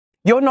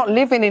You're not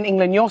living in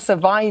England. You're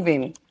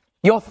surviving.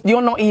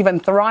 You're not even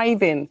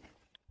thriving.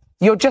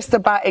 You're just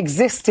about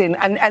existing.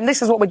 And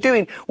this is what we're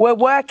doing. We're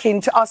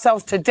working to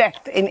ourselves to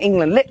death in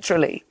England,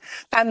 literally.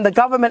 And the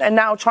government are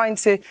now trying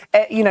to,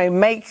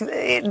 make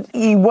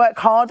you work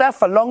harder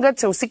for longer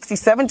till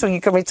 67, till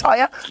you can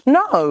retire.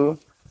 No.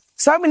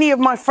 So many of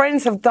my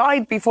friends have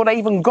died before they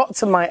even got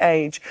to my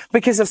age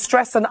because of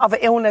stress and other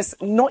illness,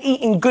 not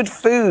eating good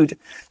food,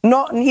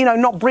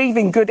 not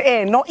breathing good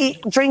air,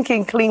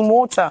 drinking clean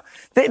water.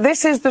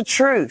 This is the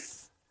truth.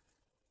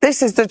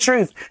 This is the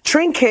truth.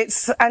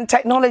 Trinkets and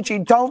technology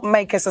don't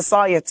make a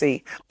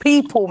society.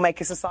 People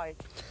make a society.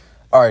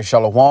 All right,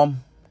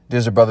 Shalom. This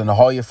is your brother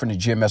Nahalia from the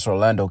GMS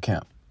Orlando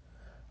camp.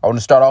 I want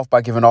to start off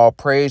by giving all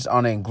praise,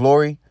 honor, and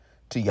glory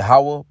to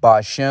Yahweh,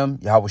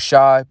 Ba'ashem, Yahweh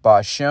Shai,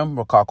 Ba'ashem,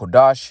 Rakah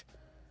Kodash.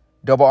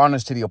 Double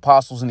honors to the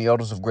apostles and the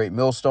elders of Great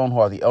Millstone, who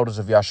are the elders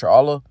of Yasher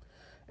Allah,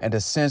 and a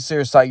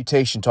sincere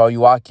salutation to all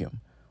you Akim,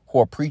 who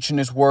are preaching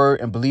this word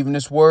and believing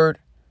this word,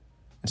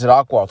 and to the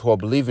Akwat, who are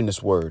believing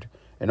this word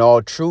in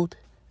all truth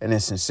and in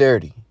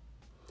sincerity.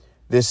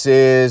 This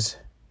is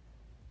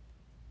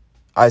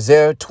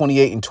Isaiah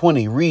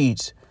 28:20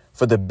 reads,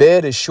 "For the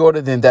bed is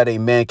shorter than that a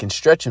man can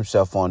stretch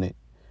himself on it,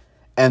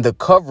 and the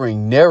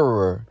covering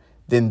narrower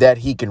than that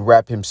he can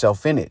wrap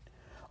himself in it."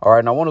 All right,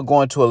 and I want to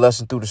go into a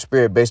lesson through the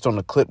Spirit based on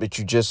the clip that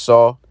you just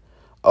saw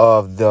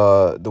of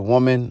the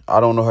woman, I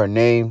don't know her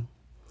name,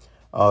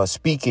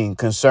 speaking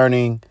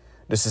concerning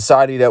the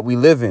society that we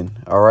live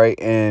in. All right,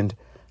 and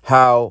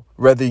how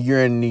whether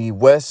you're in the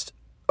West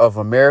of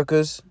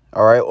Americas,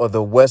 all right, or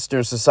the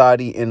Western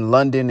society in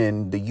London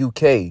and the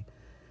UK,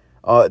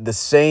 the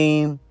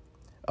same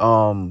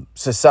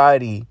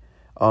society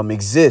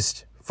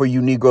exists for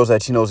you Negroes,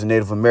 Latinos, and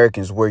Native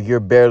Americans, where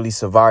you're barely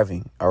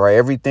surviving. All right,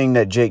 everything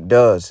that Jake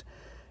does,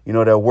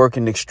 they're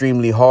working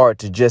extremely hard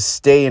to just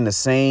stay in the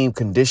same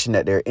condition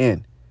that they're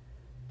in.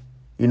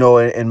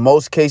 In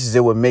most cases,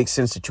 it would make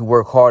sense that you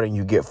work hard and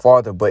you get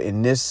farther. But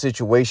in this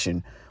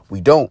situation, we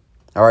don't.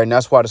 All right. And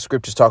that's why the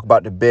scriptures talk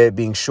about the bed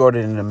being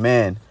shorter than the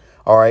man.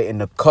 All right.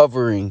 And the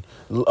covering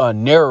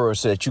narrower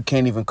so that you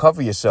can't even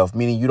cover yourself,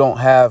 meaning you don't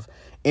have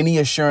any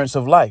assurance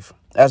of life,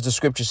 as the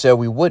scripture said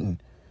we wouldn't.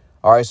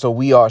 All right. So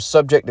we are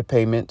subject to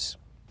payments.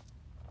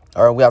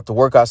 All right. We have to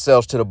work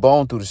ourselves to the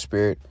bone through the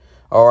Spirit.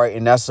 All right.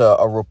 And that's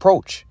a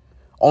reproach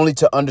only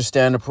to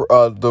understand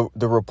the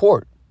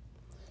report.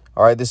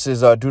 All right. This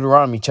is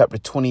Deuteronomy chapter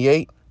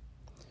 28.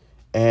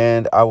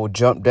 And I will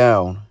jump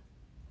down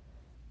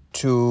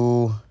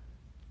to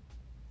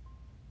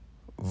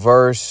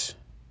verse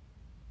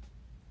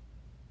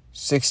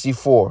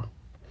 64.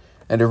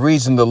 And it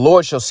reads, "And the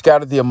Lord shall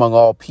scatter thee among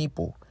all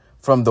people,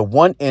 from the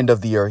one end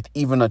of the earth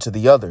even unto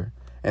the other.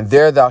 And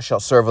there thou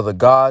shalt serve other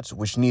gods,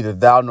 which neither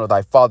thou nor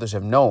thy fathers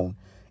have known,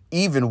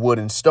 even wood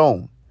and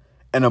stone.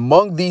 And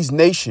among these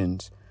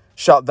nations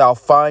shalt thou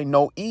find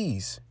no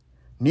ease,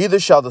 neither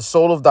shall the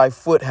sole of thy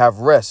foot have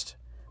rest.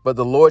 But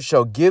the Lord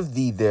shall give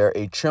thee there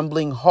a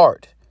trembling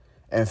heart,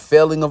 and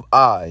failing of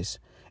eyes,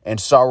 and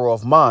sorrow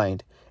of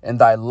mind. And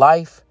thy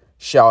life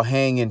shall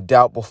hang in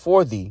doubt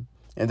before thee,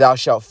 and thou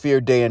shalt fear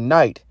day and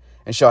night,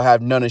 and shall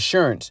have none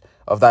assurance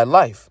of thy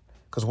life."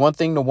 Because one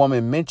thing the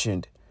woman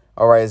mentioned,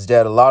 all right, is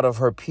that a lot of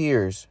her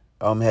peers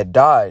had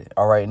died.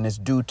 All right. And it's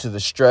due to the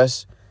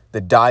stress,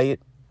 the diet.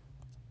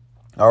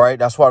 All right.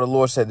 That's why the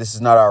Lord said this is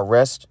not our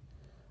rest.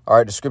 All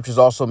right. The scriptures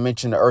also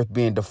mention the earth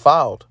being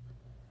defiled.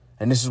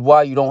 And this is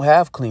why you don't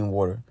have clean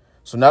water.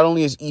 So not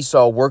only is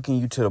Esau working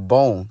you to the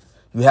bone,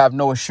 you have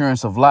no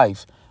assurance of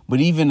life, but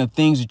even the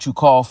things that you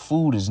call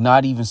food is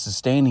not even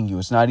sustaining you.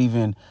 It's not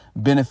even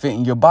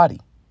benefiting your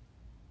body.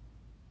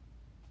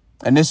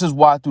 And this is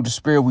why through the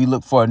Spirit we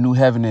look for a new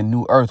heaven and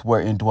new earth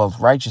wherein dwells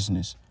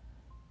righteousness.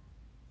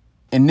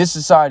 In this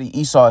society,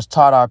 Esau has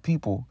taught our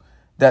people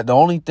that the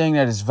only thing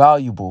that is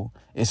valuable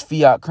is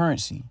fiat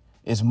currency,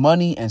 is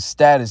money and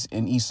status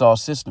in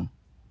Esau's system.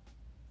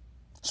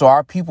 So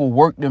our people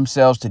work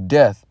themselves to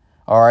death.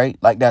 All right.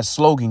 Like that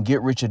slogan,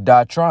 get rich or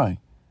die trying.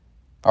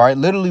 All right.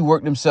 Literally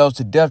work themselves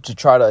to death to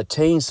try to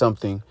attain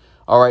something.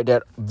 All right.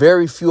 That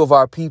very few of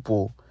our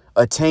people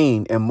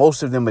attain, and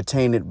most of them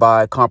attain it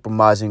by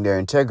compromising their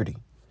integrity.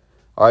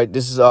 All right.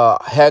 This is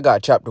Haggai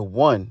chapter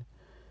 1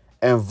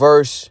 and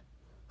verse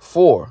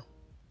 4.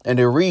 And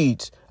it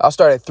reads, I'll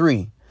start at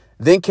 3.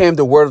 "Then came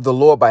the word of the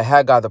Lord by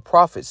Haggai the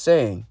prophet,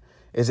 saying,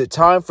 Is it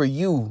time for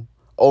you,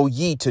 O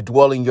ye, to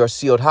dwell in your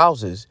sealed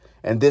houses,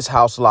 and this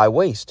house lie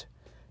waste?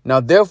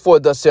 Now therefore,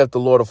 thus saith the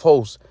Lord of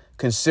hosts,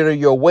 consider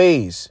your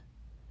ways."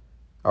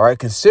 All right,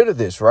 consider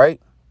this, right?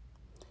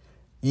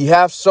 "Ye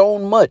have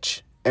sown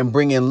much and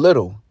bring in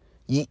little.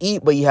 Ye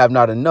eat, but ye have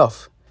not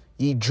enough.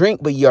 Ye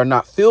drink, but ye are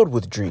not filled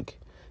with drink.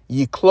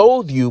 Ye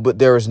clothe you, but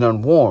there is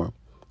none warm.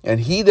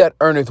 And he that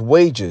earneth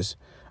wages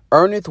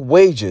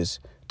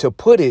to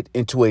put it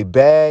into a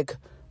bag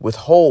with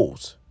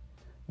holes.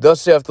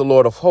 Thus saith the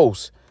Lord of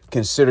hosts,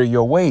 consider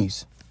your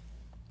ways."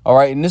 All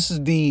right. And this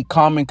is the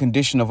common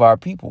condition of our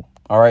people.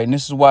 All right. And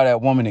this is why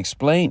that woman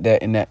explained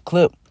that in that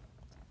clip.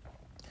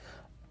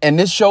 And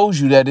this shows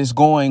you that it's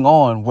going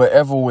on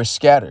wherever we're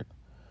scattered.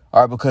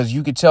 All right, because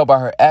you could tell by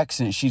her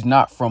accent, she's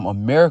not from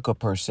America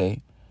per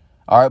se.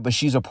 All right, but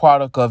she's a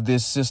product of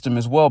this system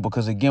as well,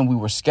 because, again, we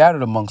were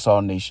scattered amongst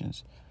all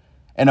nations.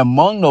 And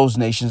among those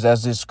nations,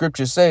 as the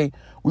scriptures say,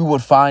 we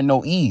would find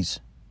no ease.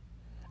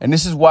 And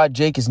this is why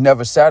Jake is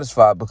never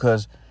satisfied,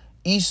 because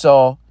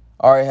Esau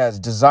already has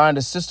designed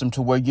a system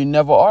to where you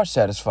never are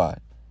satisfied.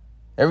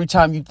 Every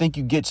time you think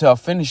you get to a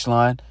finish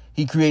line,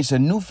 he creates a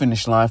new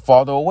finish line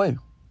farther away.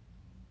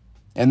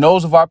 And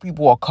those of our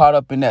people are caught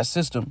up in that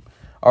system.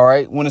 All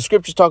right. When the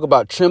scriptures talk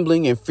about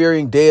trembling and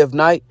fearing day and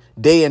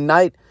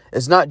night,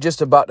 it's not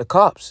just about the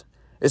cops.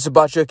 It's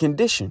about your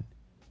condition.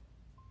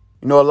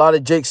 You know, a lot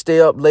of Jakes stay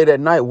up late at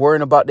night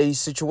worrying about their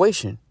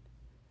situation.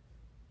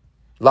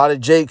 A lot of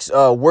Jakes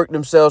work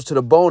themselves to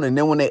the bone. And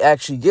then when they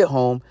actually get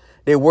home,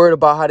 they're worried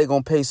about how they're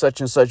going to pay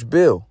such and such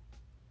bill,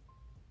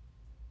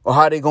 or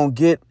how they're going to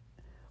get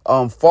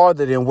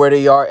farther than where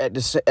they are at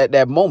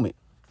that moment,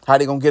 how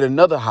they're going to get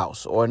another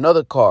house or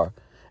another car.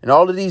 And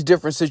all of these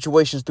different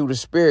situations through the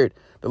Spirit,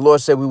 the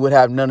Lord said we would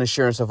have none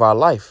assurance of our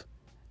life.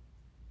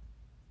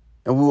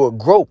 And we would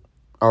grope.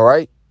 All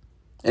right.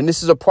 And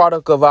this is a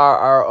product of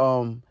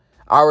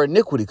our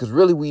iniquity, because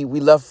really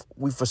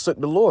we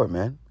forsook the Lord,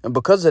 man. And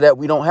because of that,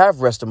 we don't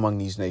have rest among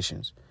these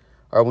nations.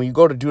 All right. When you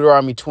go to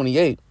Deuteronomy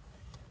 28.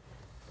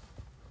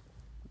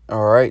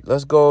 All right.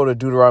 Let's go to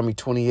Deuteronomy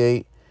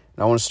 28.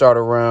 And I want to start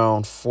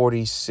around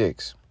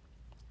 46.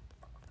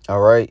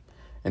 All right.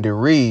 And it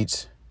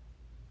reads,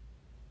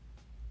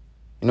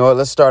 you know what?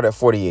 Let's start at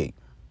 48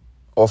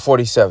 or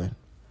 47.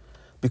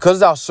 Because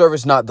thou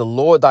servest not the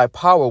Lord thy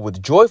power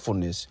with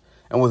joyfulness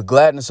and with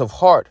gladness of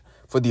heart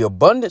for the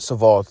abundance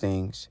of all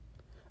things.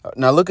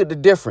 Now look at the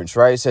difference,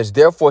 right? It says,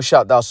 therefore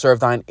shalt thou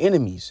serve thine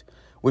enemies,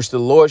 which the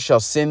Lord shall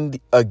send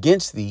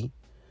against thee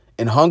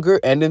in hunger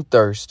and in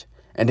thirst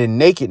and in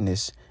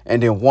nakedness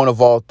and in want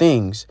of all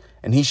things.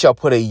 And he shall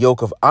put a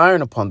yoke of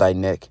iron upon thy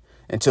neck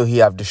until he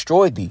have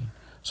destroyed thee.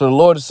 So the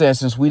Lord is saying,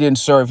 since we didn't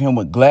serve him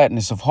with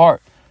gladness of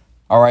heart,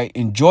 all right,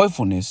 in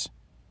joyfulness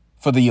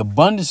for the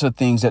abundance of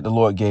things that the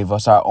Lord gave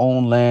us, our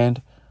own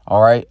land,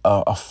 all right,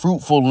 a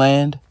fruitful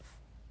land.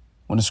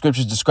 When the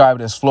scriptures describe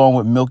it as flowing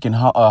with milk and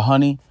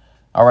honey,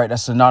 all right,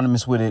 that's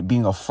synonymous with it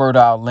being a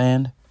fertile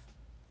land.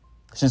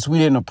 Since we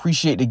didn't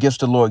appreciate the gifts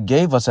the Lord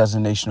gave us as a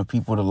nation of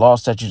people, the law,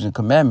 statutes, and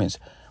commandments,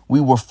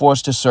 we were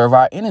forced to serve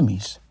our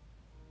enemies.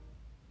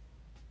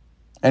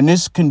 And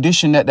this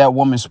condition that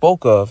woman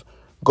spoke of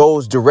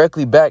goes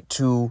directly back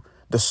to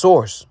the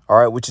source, all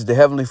right, which is the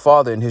Heavenly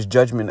Father and his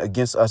judgment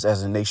against us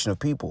as a nation of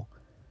people.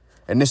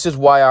 And this is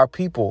why our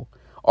people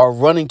are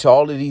running to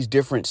all of these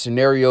different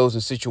scenarios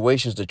and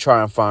situations to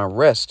try and find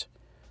rest.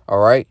 All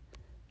right.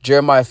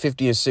 Jeremiah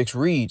 50:6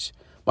 reads,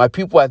 my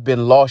people have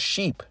been lost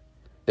sheep.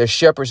 Their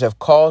shepherds have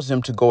caused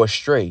them to go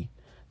astray.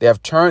 They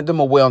have turned them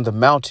away on the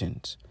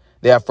mountains.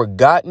 They have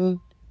forgotten.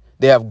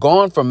 They have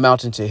gone from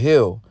mountain to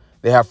hill.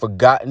 They have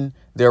forgotten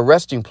their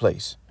resting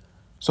place.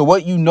 So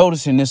what you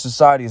notice in this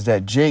society is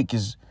that Jake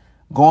is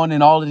going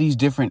in all of these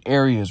different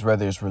areas,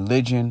 whether it's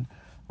religion,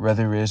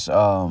 whether it's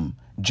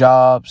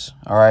jobs,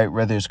 all right,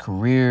 whether it's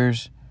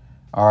careers,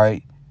 all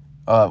right,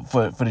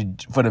 for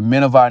the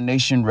men of our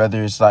nation,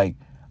 whether it's like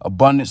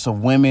abundance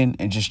of women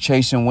and just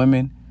chasing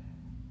women.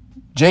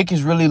 Jake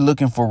is really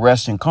looking for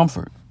rest and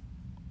comfort.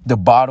 The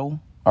bottle,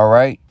 all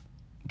right,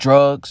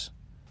 drugs,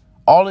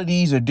 all of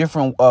these are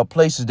different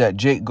places that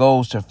Jake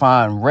goes to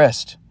find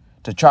rest,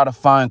 to try to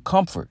find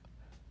comfort.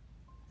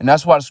 And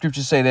that's why the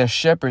scriptures say their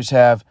shepherds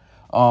have,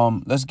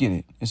 let's get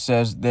it. It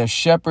says their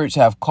shepherds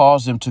have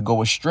caused them to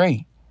go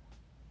astray.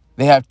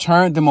 They have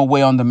turned them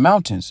away on the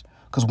mountains,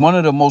 because one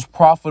of the most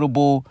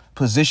profitable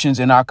positions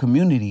in our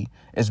community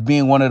is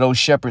being one of those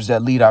shepherds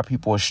that lead our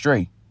people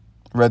astray,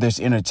 whether it's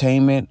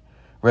entertainment,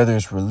 whether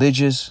it's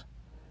religious.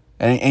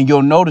 And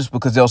you'll notice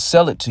because they'll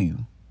sell it to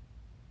you.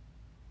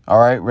 All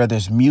right. Whether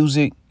it's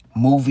music,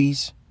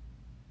 movies,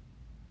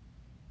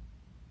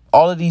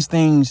 all of these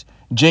things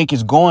Jake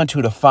is going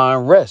to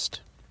find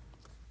rest,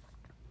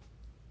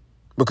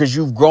 because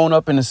you've grown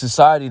up in a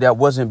society that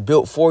wasn't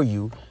built for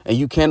you, and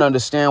you can't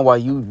understand why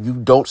you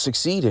don't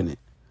succeed in it.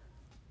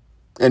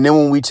 And then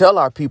when we tell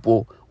our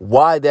people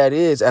why that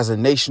is as a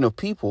nation of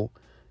people,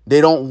 they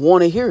don't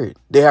want to hear it.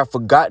 They have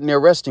forgotten their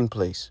resting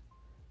place.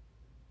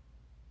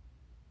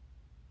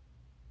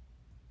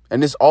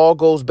 And this all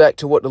goes back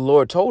to what the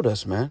Lord told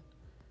us, man.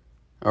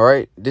 All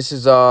right. This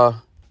is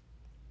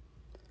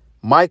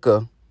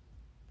Micah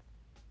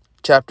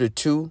chapter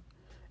 2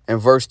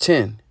 and verse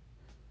 10.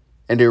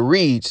 And it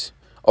reads,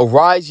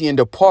 arise ye and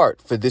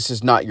depart, for this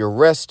is not your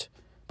rest.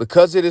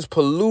 Because it is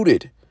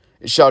polluted,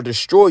 it shall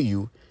destroy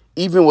you,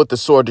 even with the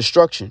sword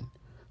destruction.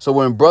 So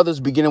when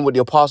brothers, beginning with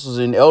the apostles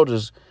and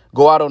elders,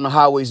 go out on the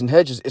highways and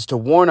hedges, it's to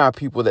warn our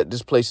people that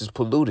this place is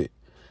polluted.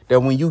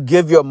 That when you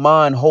give your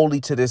mind wholly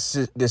to this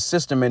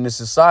system and this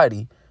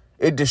society,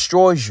 it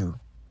destroys you.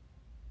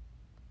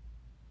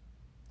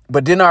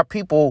 But then our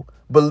people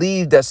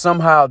believe that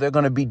somehow they're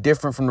going to be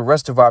different from the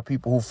rest of our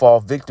people who fall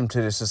victim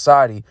to this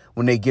society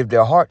when they give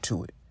their heart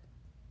to it.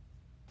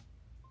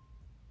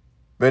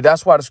 But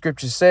that's why the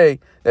scriptures say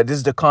that this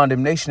is the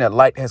condemnation, that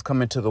light has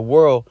come into the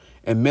world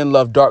and men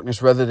love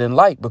darkness rather than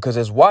light. Because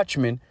as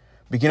watchmen,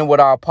 beginning with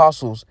our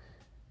apostles,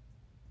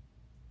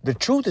 the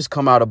truth has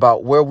come out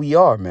about where we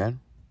are,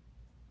 man.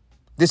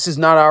 This is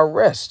not our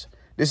rest.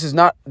 This is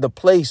not the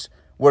place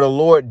where the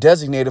Lord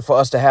designated for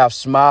us to have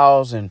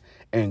smiles and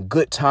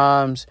good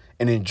times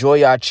and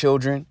enjoy our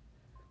children.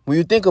 When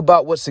you think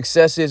about what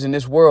success is in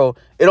this world,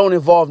 it don't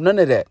involve none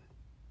of that.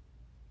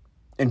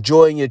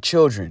 Enjoying your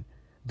children,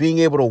 being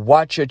able to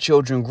watch your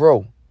children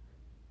grow.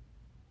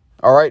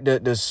 All right.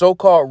 The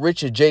so-called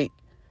rich or Jake,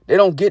 they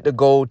don't get to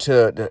go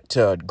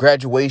to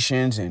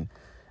graduations and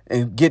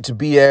get to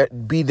be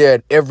there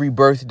at every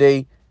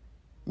birthday.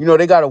 You know,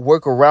 they got to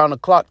work around the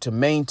clock to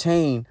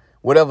maintain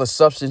whatever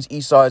substance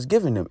Esau has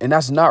given them. And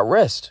that's not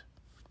rest.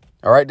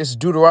 All right. This is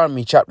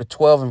Deuteronomy chapter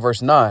 12 and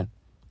verse 9.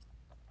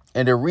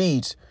 And it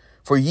reads,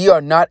 "For ye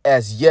are not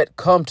as yet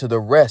come to the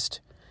rest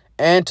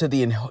and to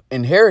the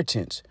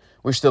inheritance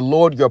which the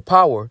Lord your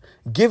power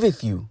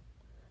giveth you."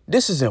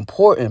 This is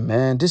important,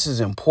 man. This is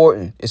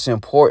important. It's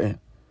important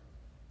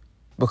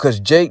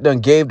because Jake done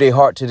gave their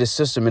heart to this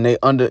system, and they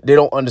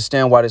don't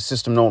understand why the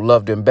system don't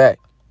love them back.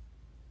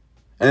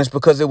 And it's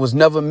because it was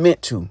never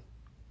meant to.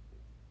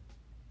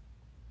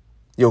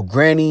 Your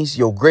grannies,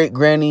 your great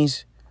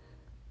grannies,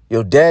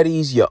 your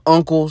daddies, your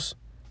uncles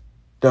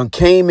done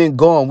came and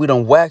gone. We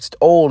done waxed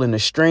old in a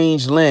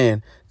strange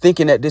land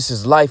thinking that this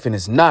is life, and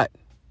it's not.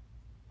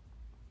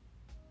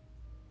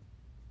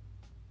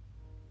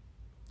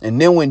 And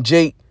then when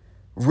Jake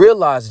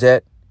realized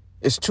that,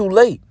 it's too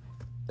late.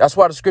 That's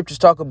why the scriptures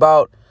talk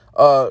about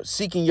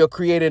seeking your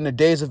creator in the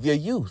days of your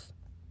youth.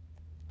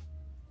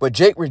 But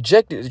Jake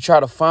rejected to try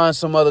to find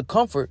some other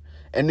comfort.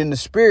 And in the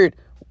spirit,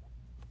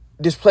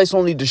 this place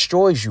only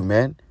destroys you,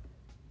 man.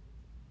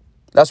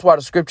 That's why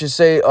the scriptures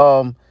say,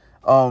 though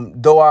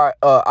our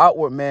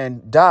outward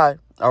man die,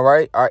 all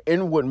right, our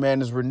inward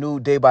man is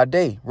renewed day by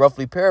day,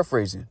 roughly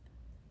paraphrasing.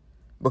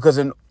 Because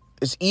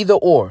it's either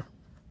or.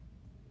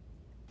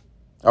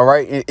 All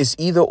right, it's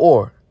either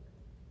or.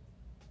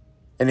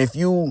 And if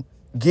you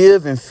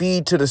give and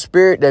feed to the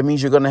spirit, that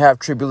means you're going to have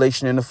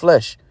tribulation in the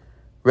flesh,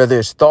 whether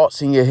it's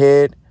thoughts in your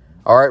head,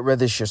 all right,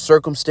 whether it's your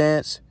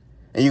circumstance,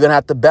 and you're going to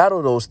have to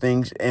battle those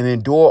things and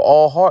endure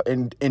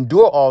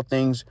all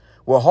things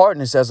with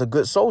hardness as a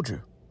good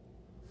soldier.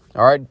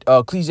 All right.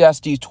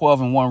 Ecclesiastes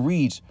 12 and 1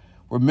 reads,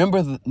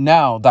 "Remember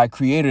now thy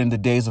creator in the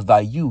days of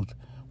thy youth,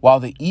 while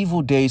the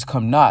evil days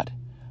come not,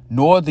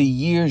 nor the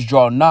years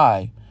draw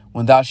nigh,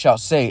 when thou shalt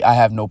say, I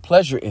have no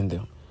pleasure in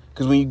them."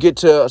 Because when you get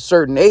to a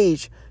certain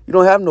age, you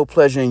don't have no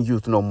pleasure in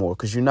youth no more,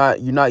 because you're not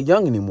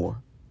young anymore.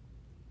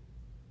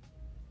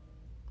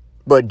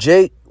 But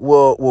Jake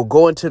will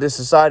go into this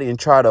society and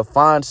try to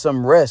find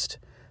some rest,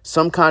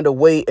 some kind of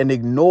way, and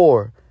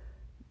ignore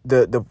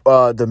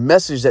the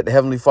message that the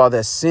Heavenly Father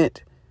has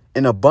sent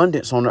in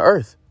abundance on the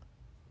earth.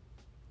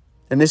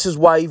 And this is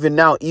why even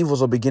now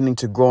evils are beginning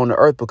to grow on the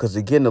earth, because,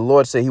 again, the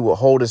Lord said he will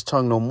hold his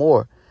tongue no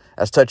more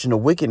as touching the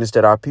wickedness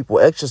that our people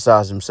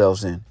exercise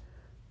themselves in,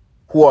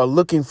 who are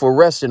looking for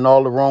rest in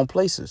all the wrong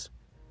places.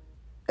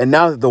 And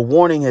now that the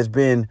warning has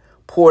been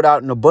poured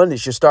out in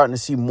abundance, you're starting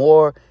to see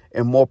more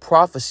and more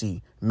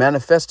prophecy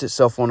manifest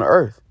itself on the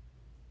earth,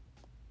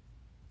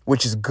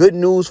 which is good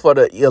news for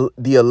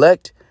the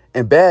elect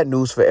and bad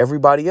news for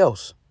everybody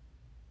else.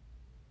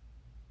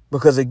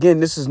 Because, again,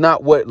 this is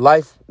not what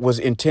life was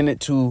intended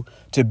to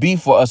be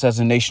for us as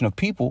a nation of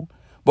people.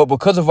 But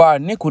because of our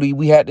iniquity,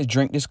 we had to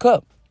drink this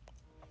cup.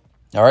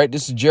 All right.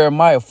 This is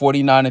Jeremiah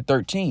 49 and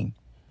 13.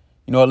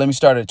 You know what? Let me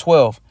start at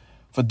 12.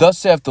 "For thus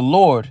saith the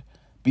Lord,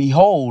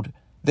 behold,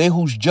 they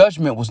whose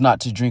judgment was not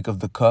to drink of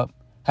the cup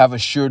have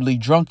assuredly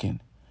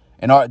drunken.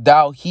 And art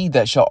thou he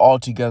that shall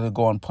altogether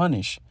go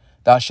unpunished?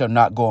 Thou shalt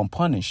not go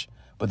unpunished,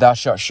 but thou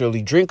shalt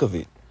surely drink of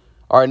it."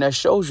 All right. And that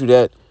shows you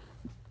that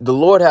the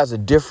Lord has a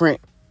different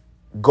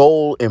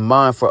goal in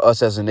mind for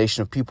us as a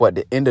nation of people at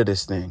the end of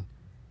this thing.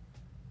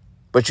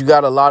 But you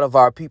got a lot of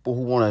our people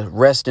who want to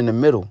rest in the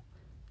middle,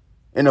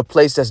 in a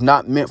place that's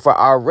not meant for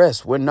our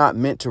rest. We're not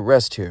meant to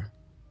rest here.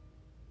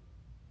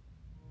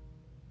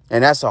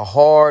 And that's a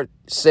hard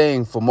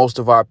saying for most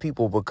of our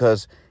people,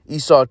 because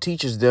Esau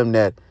teaches them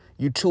that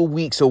you're 2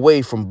 weeks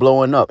away from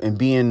blowing up and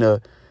being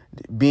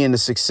the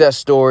success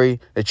story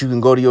that you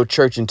can go to your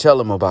church and tell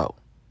them about.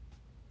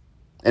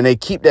 And they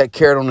keep that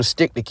carrot on the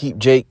stick to keep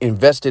Jake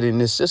invested in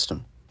this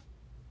system.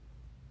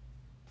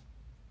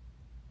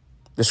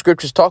 The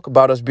scriptures talk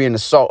about us being the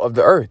salt of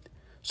the earth.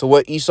 So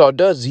what Esau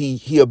does,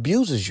 he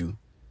abuses you.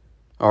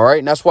 All right.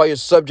 And that's why you're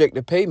subject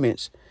to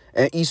payments.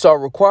 And Esau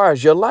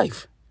requires your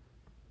life.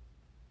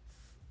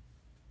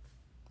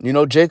 You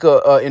know, Jake,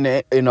 in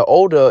the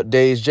older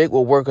days, Jake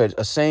will work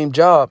a same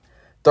job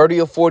 30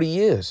 or 40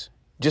 years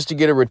just to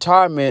get a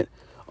retirement,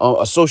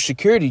 a social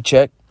security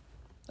check.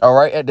 All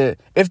right.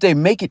 If they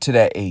make it to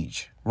that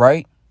age.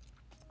 Right.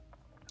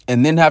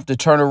 And then have to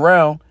turn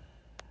around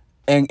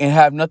and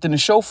have nothing to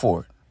show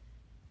for it.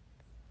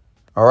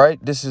 All right.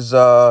 This is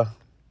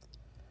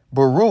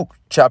Baruch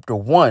chapter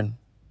 1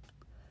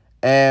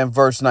 and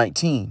verse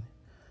 19.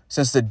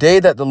 Since the day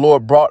that the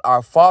Lord brought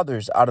our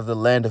fathers out of the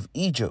land of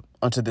Egypt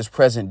unto this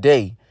present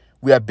day,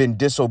 we have been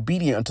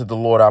disobedient unto the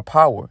Lord our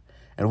power,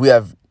 and we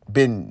have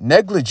been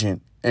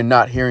negligent in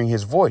not hearing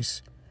his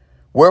voice.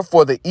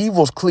 Wherefore the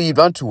evils cleaved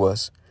unto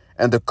us,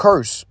 and the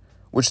curse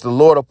which the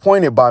Lord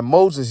appointed by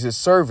Moses his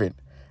servant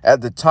at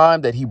the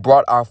time that he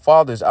brought our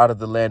fathers out of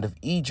the land of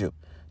Egypt,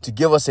 to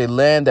give us a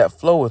land that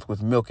floweth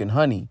with milk and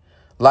honey,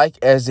 like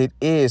as it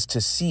is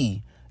to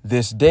see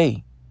this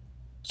day.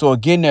 So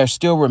again, there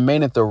still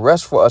remaineth the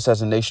rest for us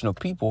as a nation of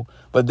people,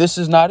 but this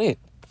is not it.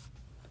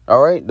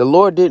 All right. The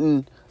Lord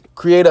didn't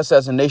create us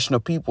as a nation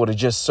of people to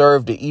just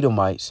serve the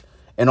Edomites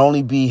and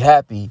only be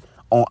happy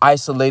on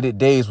isolated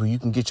days where you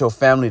can get your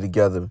family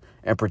together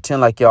and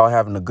pretend like y'all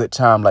having a good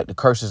time, like the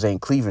curses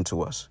ain't cleaving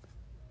to us.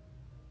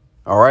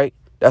 All right.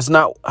 That's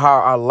not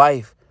how our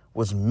life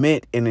was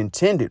meant and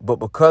intended. But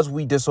because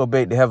we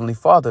disobeyed the Heavenly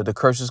Father, the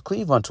curses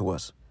cleave unto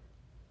us.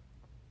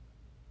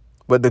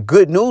 But the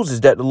good news is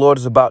that the Lord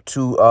is about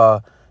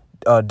to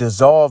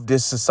dissolve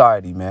this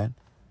society, man.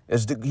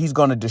 He's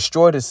going to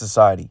destroy this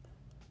society.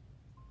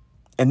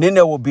 And then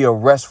there will be a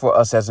rest for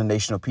us as a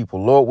nation of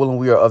people. Lord willing,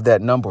 we are of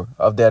that number,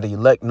 of that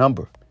elect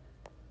number.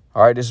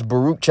 All right, this is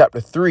Baruch chapter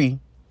 3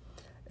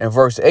 and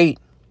verse 8.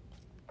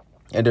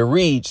 And it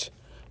reads,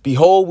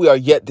 Behold, we are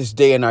yet this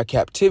day in our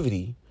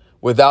captivity,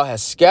 where thou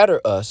hast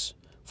scattered us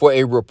for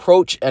a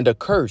reproach and a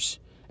curse,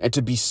 and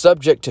to be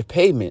subject to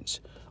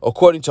payments,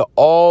 according to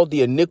all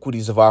the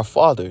iniquities of our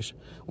fathers,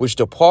 which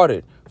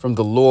departed from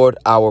the Lord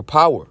our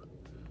power.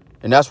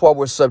 And that's why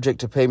we're subject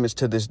to payments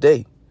to this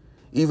day.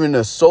 Even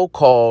the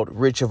so-called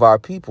rich of our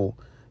people,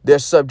 they're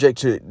subject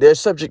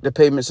to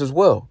payments as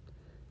well.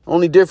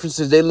 Only difference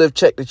is they live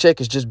check to check.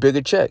 It's just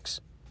bigger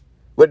checks,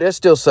 but they're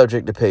still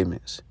subject to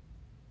payments.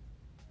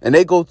 And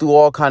they go through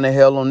all kind of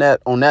hell on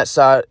that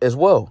side as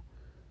well,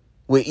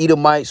 with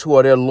Edomites who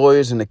are their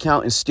lawyers and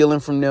accountants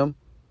stealing from them,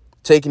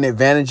 taking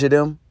advantage of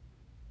them.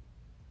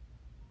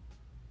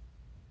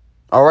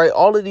 All right.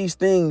 All of these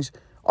things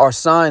are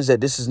signs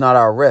that this is not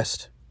our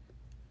rest.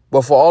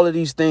 But for all of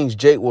these things,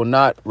 Jake will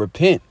not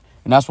repent.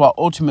 And that's why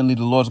ultimately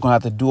the Lord's going to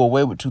have to do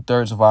away with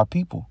 2/3 of our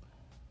people.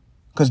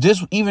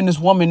 Because even this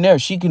woman there,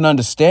 she can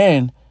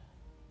understand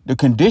the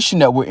condition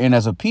that we're in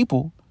as a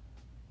people.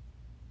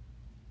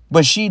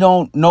 But she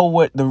don't know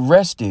what the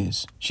rest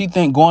is. She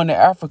think going to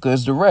Africa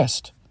is the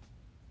rest.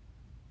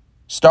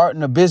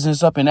 Starting a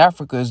business up in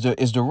Africa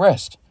is the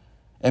rest.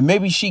 And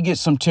maybe she gets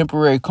some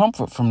temporary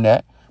comfort from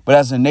that. But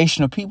as a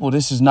nation of people,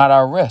 this is not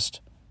our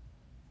rest.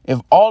 If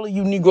all of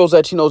you Negroes,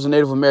 Latinos, and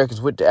Native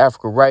Americans went to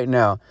Africa right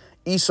now,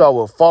 Esau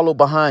will follow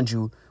behind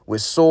you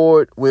with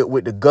sword,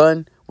 with the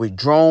gun, with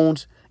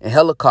drones and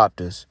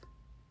helicopters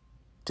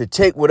to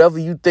take whatever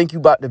you think you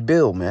about to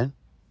build, man.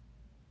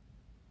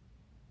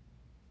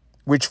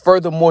 Which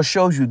furthermore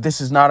shows you this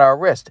is not our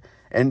rest.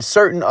 And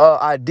certain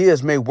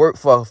ideas may work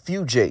for a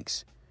few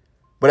Jakes.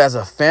 But as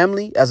a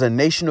family, as a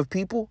nation of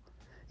people,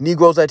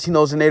 Negroes,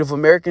 Latinos, and Native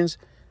Americans,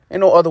 ain't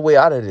no other way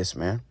out of this,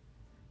 man.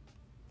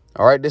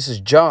 All right, this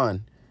is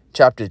John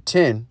chapter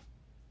 10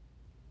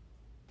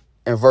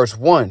 and verse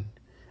 1.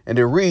 And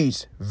it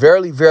reads,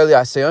 Verily, verily,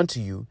 I say unto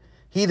you,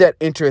 he that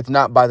entereth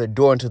not by the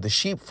door into the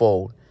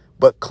sheepfold,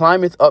 but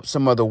climbeth up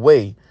some other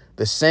way,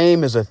 the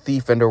same is a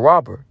thief and a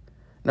robber.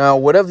 Now,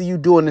 whatever you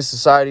do in this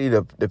society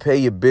to pay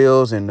your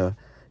bills and to,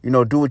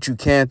 do what you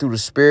can through the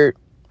Spirit,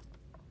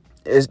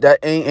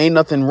 ain't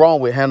nothing wrong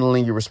with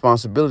handling your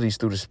responsibilities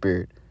through the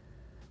Spirit.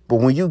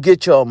 But when you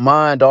get your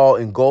mind all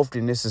engulfed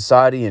in this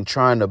society and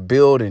trying to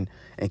build and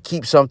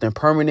keep something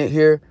permanent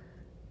here,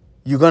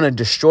 you're going to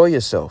destroy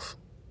yourself.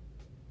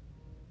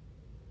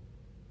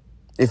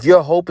 If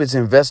your hope is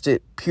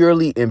invested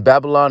purely in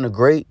Babylon the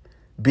Great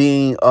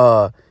being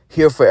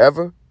here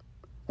forever,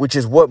 which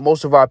is what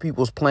most of our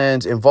people's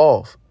plans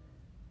involve,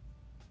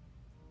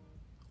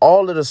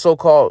 all of the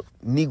so-called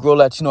Negro,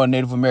 Latino, and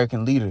Native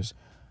American leaders,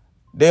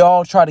 they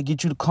all try to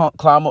get you to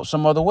climb up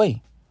some other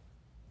way.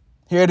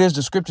 Here it is.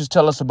 The scriptures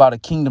tell us about a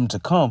kingdom to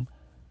come.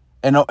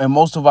 And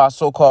most of our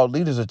so-called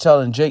leaders are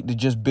telling Jake to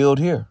just build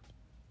here.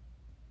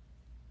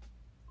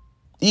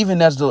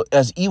 Even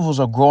as evils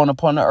are growing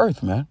upon the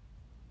earth, man.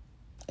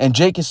 And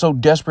Jake is so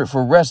desperate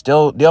for rest, they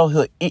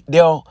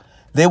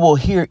will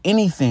hear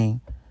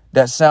anything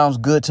that sounds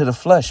good to the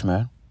flesh,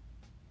 man.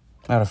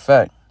 Matter of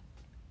fact,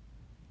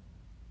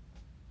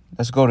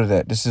 let's go to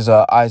that. This is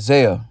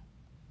Isaiah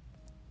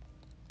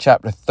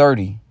chapter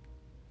 30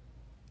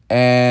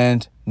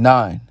 and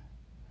 9.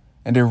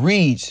 And it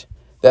reads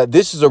that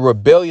this is a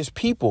rebellious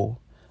people,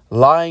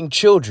 lying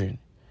children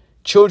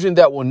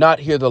that will not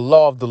hear the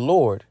law of the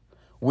Lord,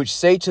 which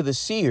say to the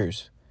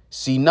seers,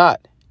 see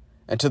not,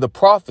 and to the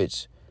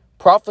prophets,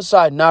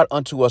 prophesy not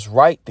unto us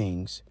right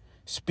things,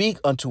 speak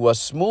unto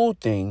us smooth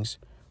things,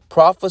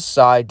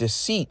 prophesy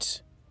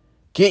deceits.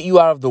 Get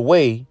you out of the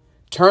way,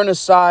 turn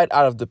aside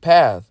out of the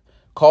path,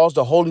 cause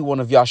the Holy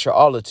One of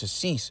Yasharallah to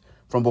cease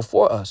from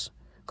before us.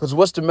 Because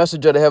what's the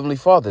message of the Heavenly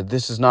Father?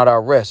 This is not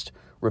our rest.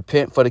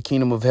 Repent, for the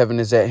kingdom of heaven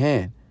is at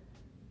hand.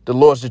 The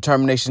Lord's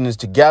determination is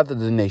to gather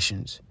the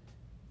nations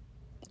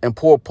and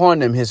pour upon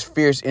them his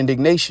fierce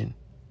indignation.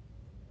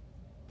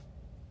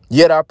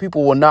 Yet our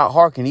people will not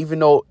hearken, even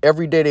though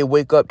every day they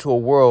wake up to a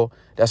world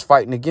that's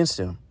fighting against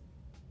them.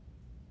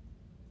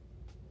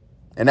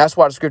 And that's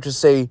why the scriptures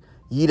say,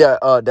 ye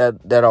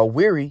that are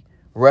weary,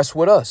 rest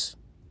with us.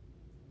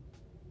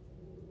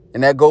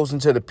 And that goes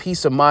into the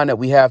peace of mind that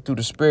we have through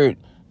the Spirit,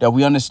 that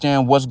we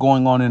understand what's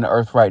going on in the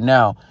earth right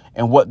now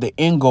and what the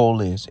end goal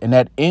is. And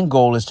that end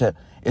goal is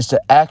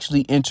to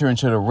actually enter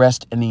into the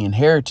rest and the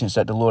inheritance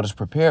that the Lord has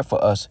prepared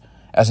for us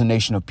as a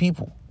nation of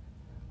people.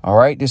 All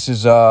right. This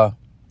is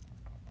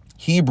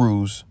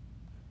Hebrews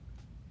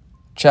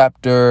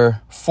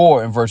chapter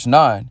 4 and verse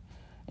 9.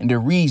 And it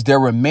reads, there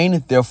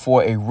remaineth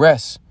therefore a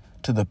rest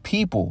to the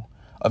people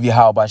of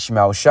Yahweh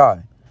Shema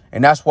Shai.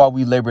 And that's why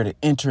we labor to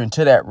enter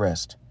into that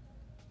rest.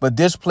 But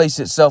this place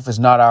itself is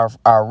not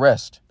our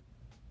rest.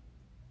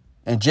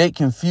 And Jake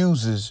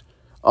confuses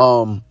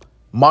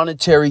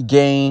monetary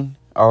gain,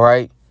 all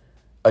right,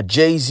 a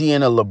Jay-Z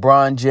and a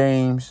LeBron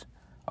James,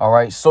 all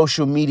right,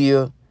 social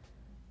media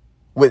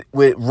with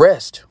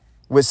rest,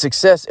 with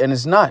success, and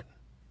it's not.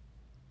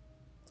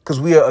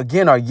 Because we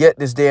are yet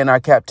this day in our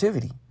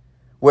captivity,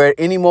 where at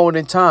any moment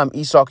in time,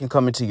 Esau can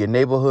come into your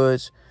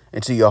neighborhoods,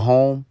 into your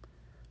home,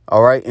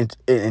 all right,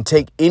 and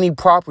take any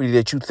property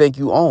that you think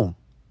you own.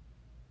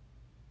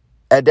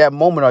 At that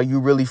moment, are you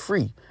really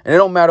free? And it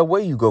don't matter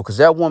where you go, because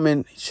that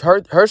woman,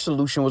 her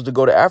solution was to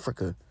go to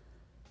Africa.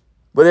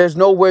 But there's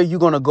nowhere you're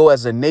going to go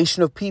as a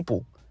nation of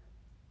people.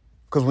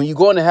 Because when you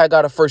go into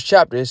Haggai, the first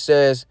chapter, it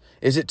says,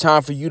 is it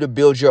time for you to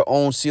build your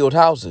own sealed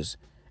houses?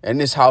 And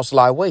this house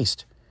lie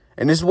waste.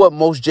 And this is what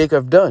most Jacob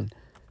have done.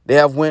 They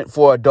have went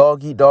for a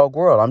dog eat dog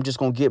world. I'm just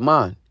going to get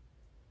mine.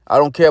 I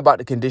don't care about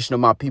the condition of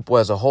my people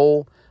as a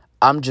whole.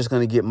 I'm just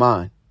going to get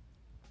mine.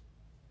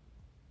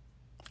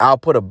 I'll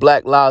put a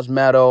Black Lives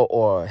Matter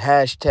or a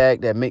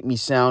hashtag that make me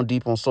sound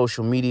deep on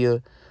social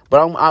media,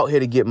 but I'm out here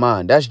to get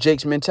mine. That's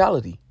Jake's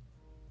mentality.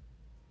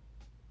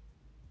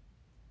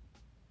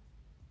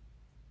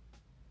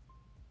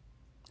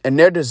 And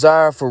their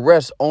desire for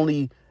rest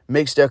only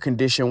makes their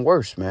condition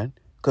worse, man,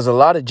 because a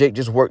lot of Jake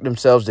just worked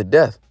themselves to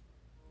death.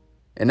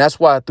 And that's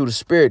why through the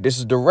Spirit, this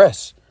is the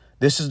rest.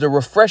 This is the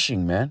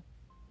refreshing, man.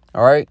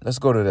 All right, let's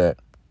go to that.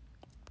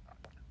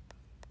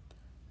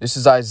 This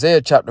is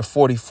Isaiah chapter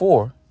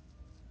 44.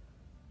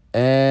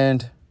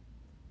 And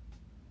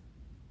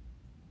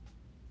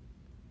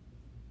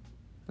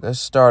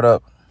let's start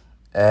up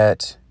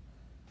at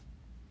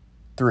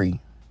 3. You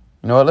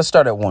know what? Let's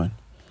start at 1.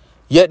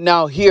 Yet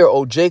now hear,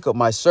 O Jacob,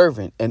 my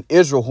servant, and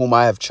Israel, whom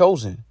I have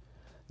chosen.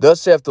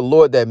 Thus saith the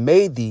Lord that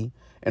made thee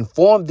and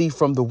formed thee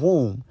from the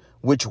womb,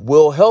 which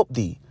will help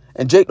thee.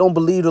 And Jake don't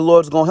believe the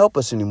Lord's going to help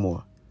us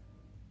anymore.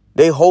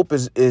 Their hope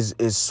is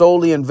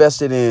solely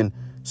invested in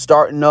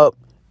starting up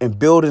and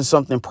building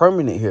something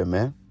permanent here,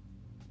 man.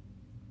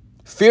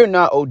 Fear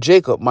not, O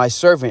Jacob, my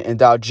servant, and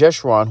thou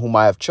Jeshurun, whom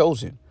I have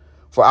chosen.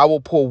 For I will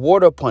pour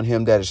water upon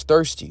him that is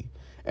thirsty,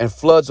 and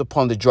floods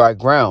upon the dry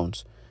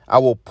grounds. I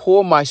will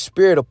pour my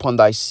spirit upon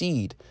thy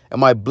seed, and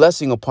my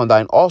blessing upon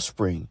thine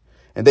offspring.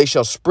 And they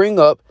shall spring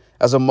up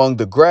as among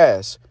the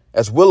grass,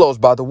 as willows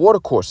by the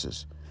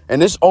watercourses.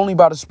 And it's only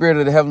by the Spirit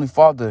of the Heavenly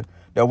Father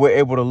that we're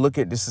able to look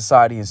at this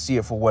society and see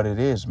it for what it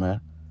is, man.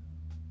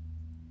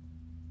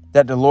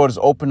 That the Lord has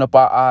opened up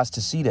our eyes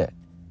to see that.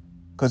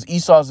 Because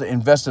Esau's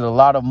invested a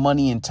lot of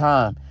money and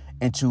time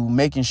into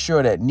making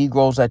sure that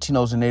Negroes,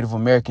 Latinos, and Native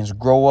Americans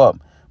grow up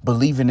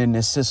believing in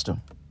this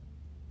system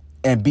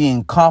and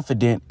being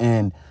confident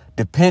and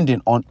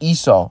dependent on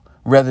Esau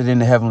rather than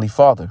the Heavenly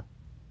Father.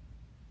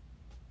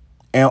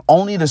 And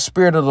only the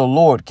Spirit of the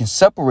Lord can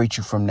separate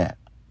you from that.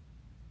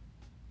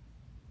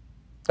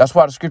 That's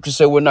why the scriptures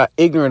say we're not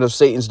ignorant of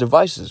Satan's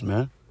devices,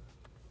 man.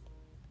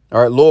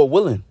 All right, Lord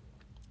willing.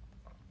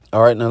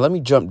 All right, now let me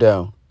jump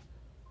down.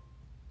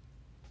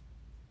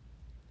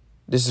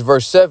 This is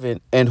verse 7.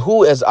 And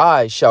who as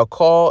I shall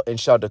call and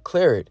shall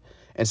declare it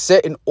and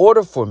set in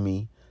order for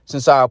me,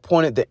 since I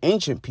appointed the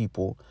ancient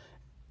people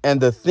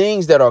and the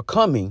things that are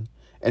coming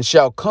and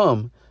shall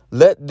come,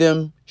 let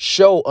them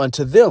show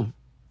unto them.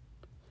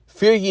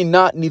 Fear ye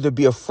not, neither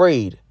be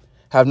afraid.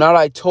 Have not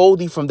I told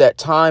thee from that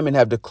time and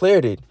have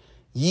declared it?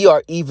 Ye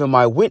are even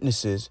my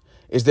witnesses.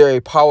 Is there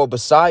a power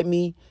beside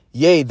me?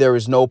 Yea, there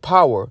is no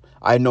power.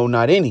 I know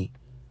not any.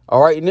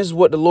 All right. And this is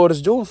what the Lord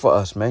is doing for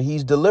us, man.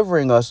 He's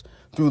delivering us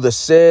through the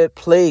said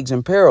plagues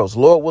and perils.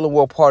 Lord willing,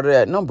 we're part of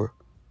that number.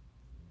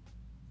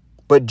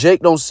 But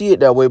Jake don't see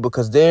it that way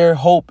because their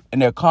hope and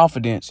their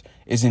confidence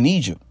is in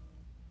Egypt.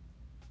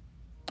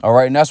 All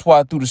right. And that's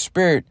why through the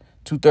Spirit,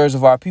 2/3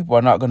 of our people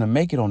are not going to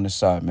make it on this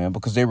side, man,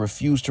 because they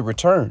refuse to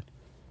return.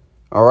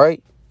 All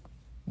right.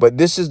 But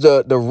this is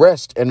the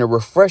rest and the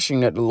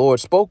refreshing that the Lord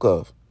spoke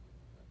of.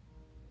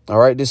 All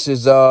right. This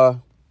is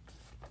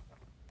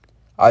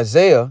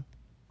Isaiah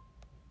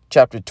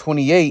chapter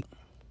 28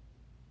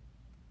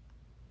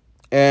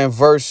 and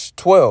verse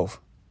 12.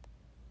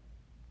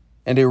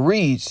 And it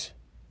reads,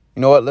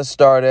 you know what? Let's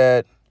start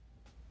at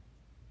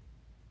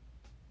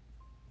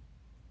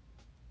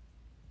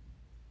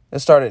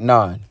Let's start at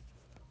 9.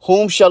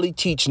 Whom shall he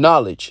teach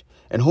knowledge,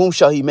 and whom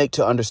shall he make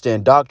to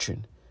understand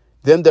doctrine?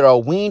 Them that are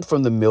weaned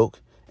from the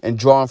milk, and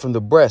drawn from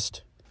the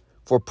breast.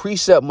 For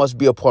precept must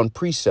be upon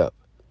precept,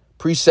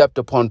 precept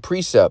upon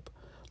precept,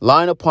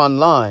 line upon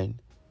line,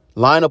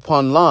 line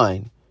upon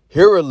line,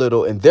 here a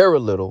little and there a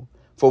little.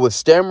 For with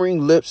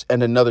stammering lips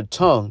and another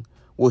tongue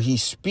will he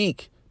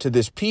speak to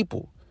this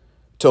people,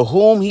 to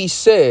whom he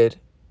said,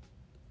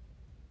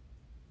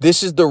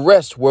 this is the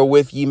rest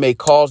wherewith ye may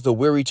cause the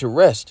weary to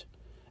rest,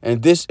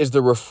 and this is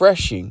the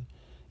refreshing,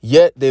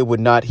 yet they would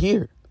not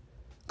hear.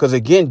 Because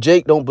again,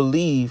 Jake don't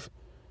believe,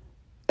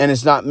 and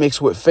it's not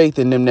mixed with faith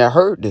in them that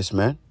heard this,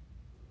 man.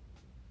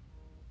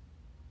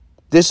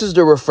 This is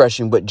the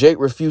refreshing, but Jake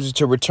refuses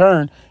to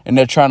return, and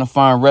they're trying to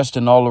find rest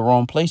in all the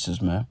wrong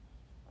places, man.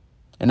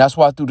 And that's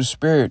why through the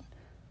Spirit,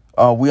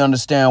 we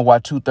understand why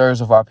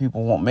 2/3 of our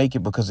people won't make it,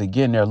 because,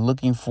 again, they're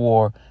looking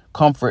for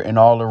comfort in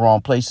all the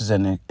wrong places.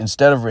 And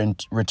instead of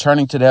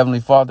returning to the Heavenly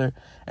Father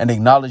and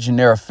acknowledging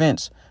their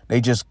offense,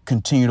 they just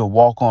continue to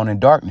walk on in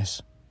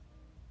darkness.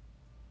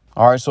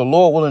 All right, so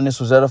Lord willing, this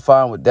was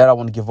edifying. With that, I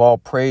want to give all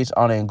praise,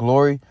 honor, and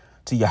glory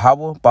to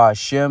Yahweh,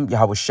 Ba'ashem,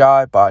 Yahweh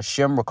Shai,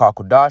 Ba'ashem,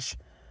 Rakakodash.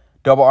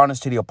 Double honors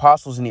to the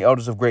apostles and the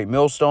elders of Great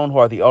Millstone, who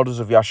are the elders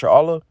of Yasher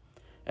Allah,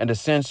 and a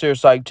sincere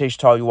salutation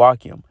to all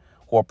Yuakim,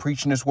 who are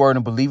preaching this word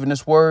and believing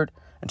this word,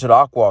 and to the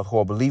Akwath, who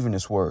are believing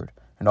this word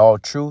in all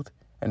truth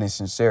and in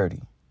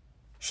sincerity.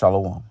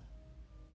 Shalom.